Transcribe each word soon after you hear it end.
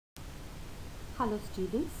Hello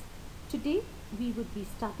students, today we would be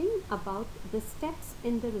studying about the steps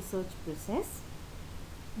in the research process.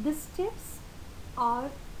 The steps are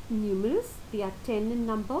numerous, they are 10 in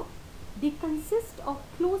number. They consist of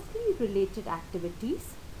closely related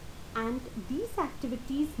activities and these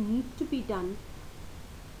activities need to be done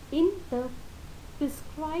in the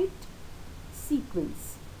prescribed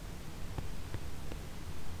sequence.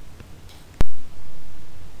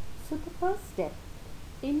 So the first step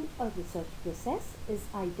in a research process is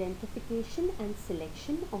identification and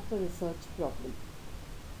selection of a research problem.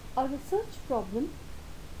 A research problem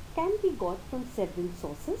can be got from several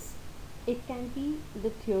sources. It can be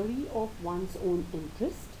the theory of one's own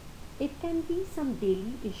interest. It can be some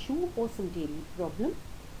daily issue or some daily problem.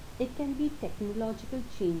 It can be technological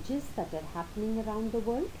changes that are happening around the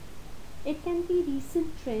world. It can be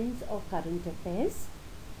recent trends or current affairs.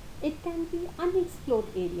 It can be unexplored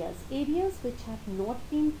areas which have not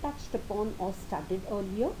been touched upon or studied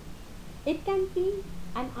earlier. It can be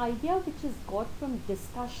an idea which is got from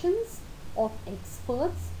discussions of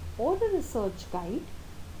experts or a research guide.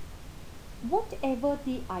 Whatever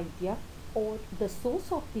the idea or the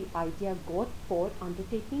source of the idea got for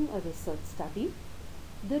undertaking a research study,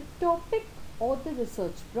 the topic or the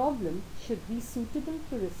research problem should be suitable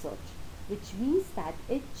for research, which means that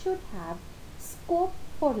it should have scope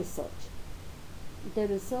for research. The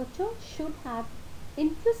researcher should have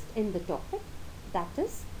interest in the topic, that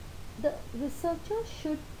is, the researcher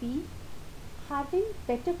should be having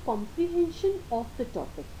better comprehension of the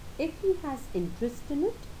topic. If he has interest in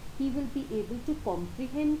it, he will be able to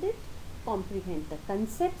comprehend it, comprehend the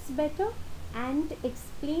concepts better and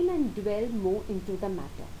explain and dwell more into the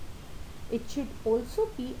matter. It should also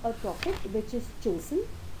be a topic which is chosen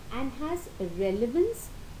and has relevance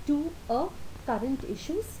to a current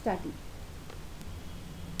issue study.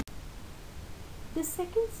 The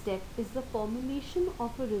second step is the formulation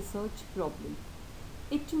of a research problem.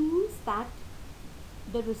 It means that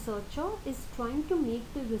the researcher is trying to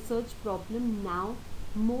make the research problem now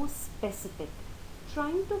more specific,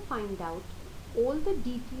 trying to find out all the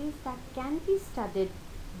details that can be studied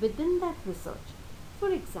within that research. For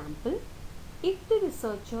example, if the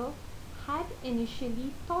researcher had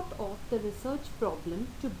initially thought of the research problem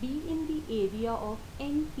to be in the area of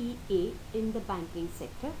NPA in the banking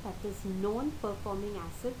sector, that is non-performing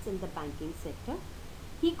assets in the banking sector,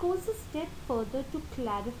 he goes a step further to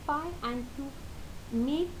clarify and to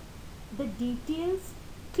make the details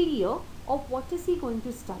clear of what is he going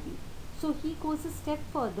to study. So he goes a step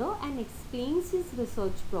further and explains his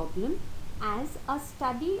research problem as a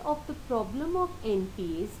study of the problem of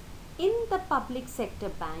NPAs in the public sector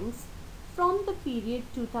banks from the period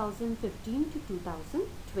 2015 to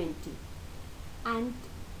 2020. And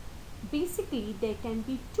basically there can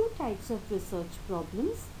be two types of research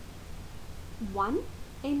problems. One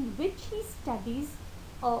in which he studies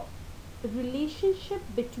a relationship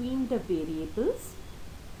between the variables,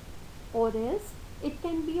 or else it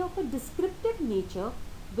can be of a descriptive nature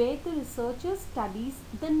where the researcher studies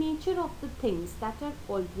the nature of the things that are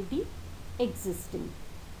already existing.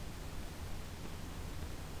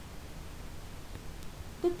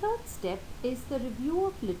 The third step is the review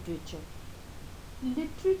of literature.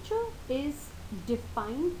 Literature is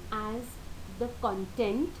defined as the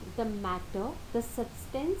content, the matter, the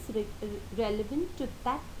substance relevant to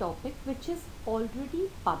that topic which is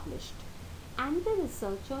already published. And the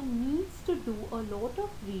researcher needs to do a lot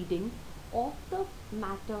of reading of the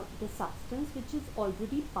matter, the substance which is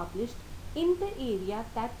already published in the area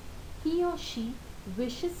that he or she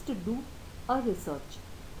wishes to do a research.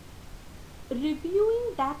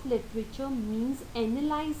 Reviewing that literature means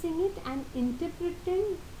analyzing it and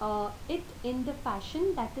interpreting it in the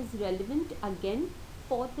fashion that is relevant again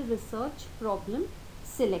for the research problem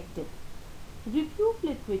selected. Review of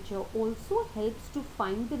literature also helps to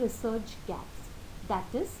find the research gaps.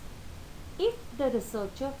 That is, if the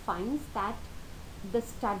researcher finds that the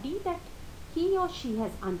study that he or she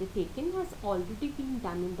has undertaken has already been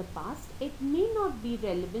done in the past, it may not be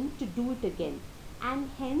relevant to do it again, and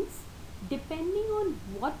hence depending on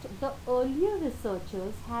what the earlier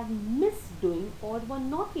researchers have missed doing or were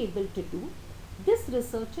not able to do, this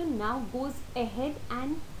researcher now goes ahead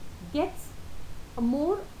and gets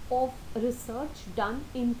more of research done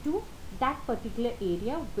into that particular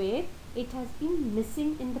area where it has been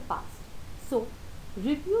missing in the past. So,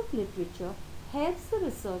 review of literature helps the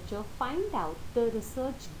researcher find out the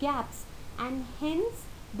research gaps, and hence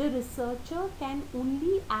the researcher can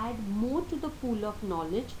only add more to the pool of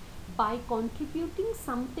knowledge by contributing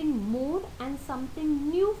something more and something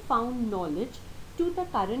newfound knowledge to the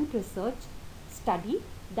current research study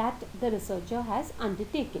that the researcher has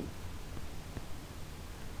undertaken.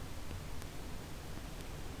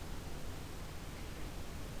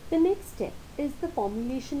 The next step is the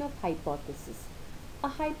formulation of hypothesis. A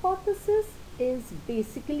hypothesis is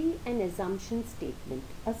basically an assumption statement,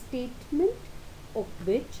 a statement of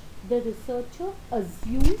which the researcher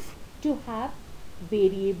assumes to have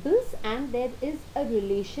variables and there is a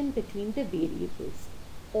relation between the variables.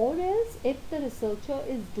 Or else if the researcher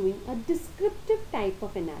is doing a descriptive type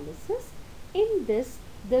of analysis, in this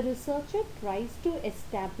the researcher tries to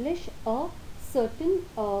establish a certain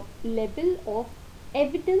level of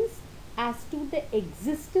evidence as to the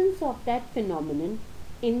existence of that phenomenon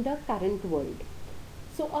in the current world.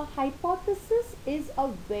 So a hypothesis is a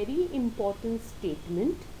very important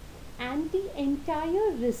statement and the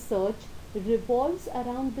entire research revolves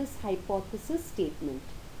around this hypothesis statement,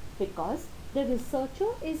 because the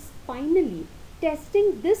researcher is finally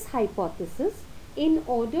testing this hypothesis in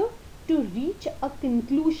order to reach a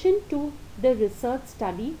conclusion to the research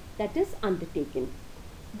study that is undertaken.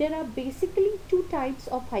 There are basically two types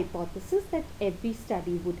of hypothesis that every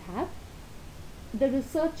study would have. The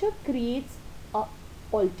researcher creates a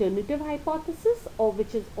alternative hypothesis, or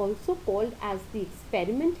which is also called as the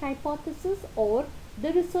experiment hypothesis or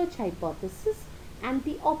the research hypothesis, and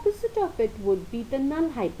the opposite of it would be the null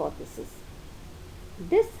hypothesis.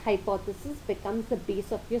 This hypothesis becomes the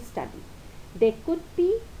base of your study. There could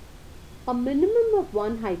be a minimum of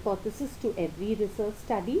one hypothesis to every research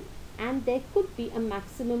study, and there could be a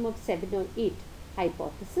maximum of 7 or 8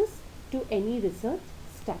 hypotheses to any research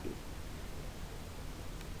study.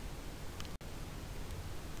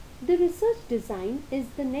 The research design is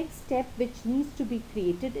the next step which needs to be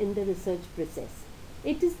created in the research process.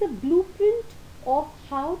 It is the blueprint of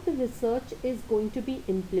how the research is going to be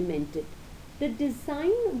implemented. The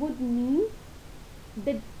design would mean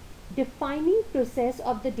the defining process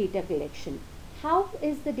of the data collection. How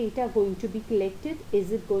is the data going to be collected?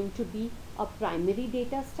 Is it going to be a primary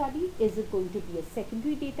data study? Is it going to be a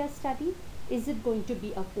secondary data study? Is it going to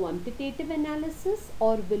be a quantitative analysis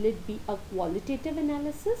or will it be a qualitative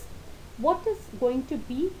analysis? What is going to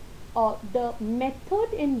be the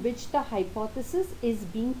method in which the hypothesis is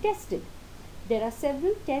being tested? There are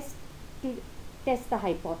several tests to test the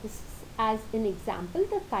hypothesis. As an example,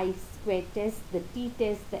 the chi-square test, the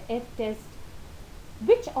t-test, the f-test.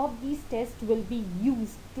 Which of these tests will be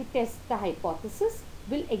used to test the hypothesis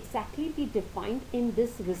will exactly be defined in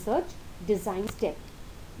this research design step.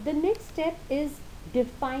 The next step is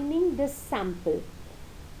defining the sample,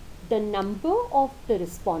 the number of the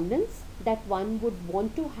respondents that one would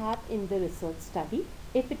want to have in the research study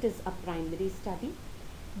if it is a primary study,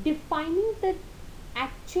 defining the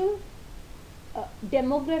actual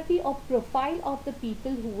demography or profile of the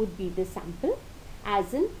people who would be the sample,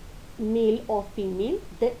 as in male or female,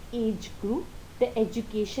 the age group, the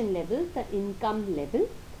education level, the income level,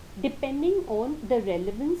 depending on the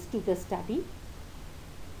relevance to the study.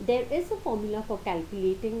 There is a formula for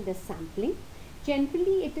calculating the sampling.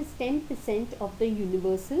 Generally, it is 10% of the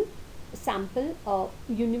universal sample,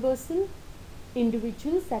 universal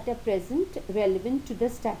individuals that are present relevant to the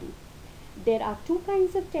study. There are two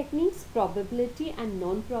kinds of techniques, probability and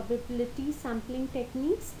non-probability sampling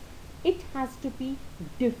techniques. It has to be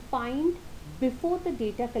defined before the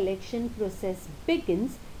data collection process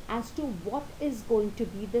begins as to what is going to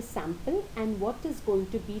be the sample and what is going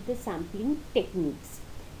to be the sampling techniques.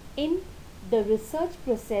 In the research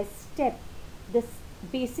process step,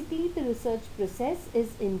 basically the research process is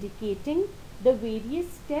indicating the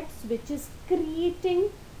various steps which is creating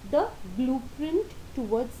the blueprint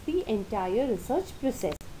towards the entire research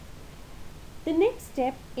process. The next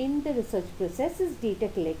step in the research process is data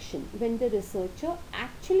collection, when the researcher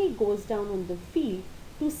actually goes down on the field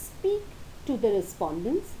to speak to the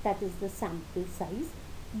respondents, that is the sample size,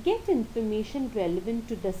 get information relevant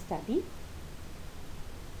to the study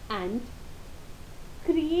and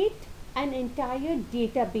create an entire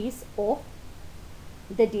database of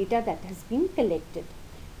the data that has been collected.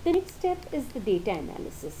 The next step is the data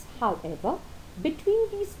analysis. However, between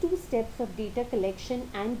these two steps of data collection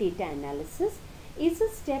and data analysis is a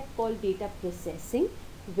step called data processing,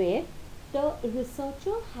 where the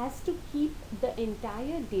researcher has to keep the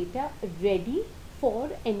entire data ready for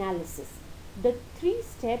analysis. The three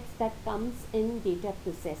steps that comes in data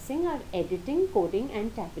processing are editing, coding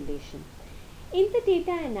and tabulation. In the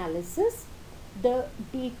data analysis, the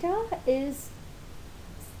data is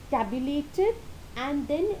tabulated and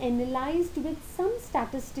then analyzed with some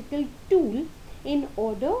statistical tool in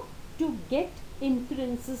order to get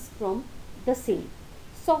inferences from the same.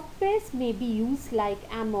 Softwares may be used like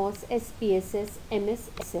Amos, SPSS, MS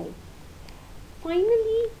Excel.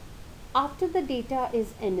 Finally, after the data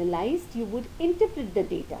is analyzed, you would interpret the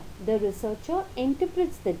data. The researcher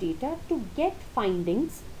interprets the data to get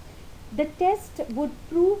findings The test would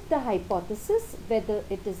prove the hypothesis, whether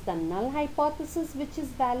it is the null hypothesis which is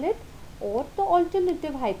valid or the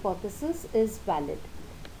alternative hypothesis is valid.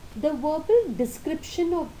 The verbal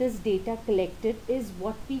description of this data collected is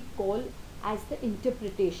what we call as the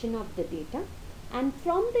interpretation of the data, and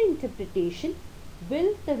from the interpretation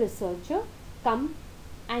will the researcher come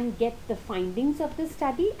and get the findings of the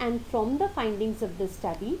study, and from the findings of the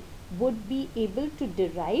study would be able to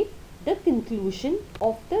derive the conclusion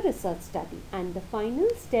of the research study. And the final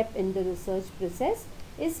step in the research process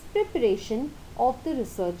is preparation of the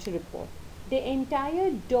research report. The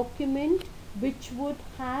entire document which would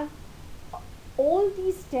have all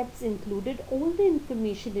these steps included, all the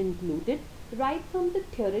information included, right from the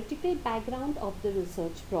theoretical background of the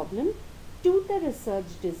research problem to the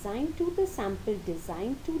research design, to the sample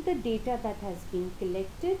design, to the data that has been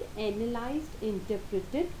collected, analyzed,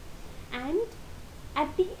 interpreted, and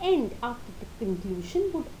at the end, after the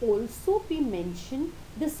conclusion, would also be mentioned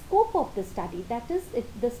the scope of the study, that is, if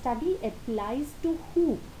the study applies to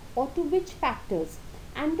who or to which factors,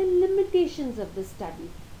 and the limitations of the study,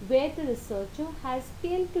 where the researcher has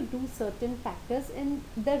failed to do certain factors in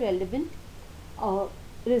the relevant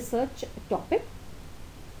research topic.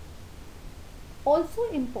 Also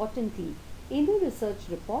importantly, in a research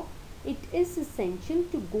report, it is essential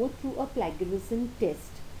to go through a plagiarism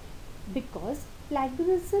test, because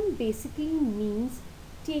plagiarism basically means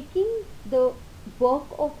taking the work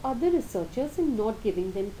of other researchers and not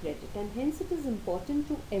giving them credit, and hence it is important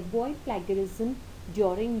to avoid plagiarism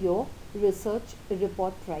during your research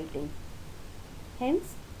report writing.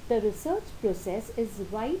 Hence, the research process is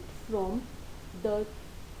right from the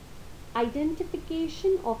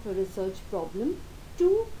identification of a research problem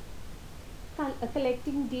to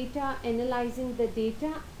collecting data, analyzing the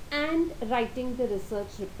data, and writing the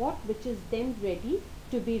research report, which is then ready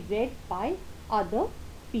to be read by other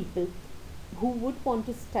people who would want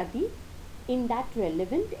to study in that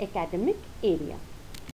relevant academic area.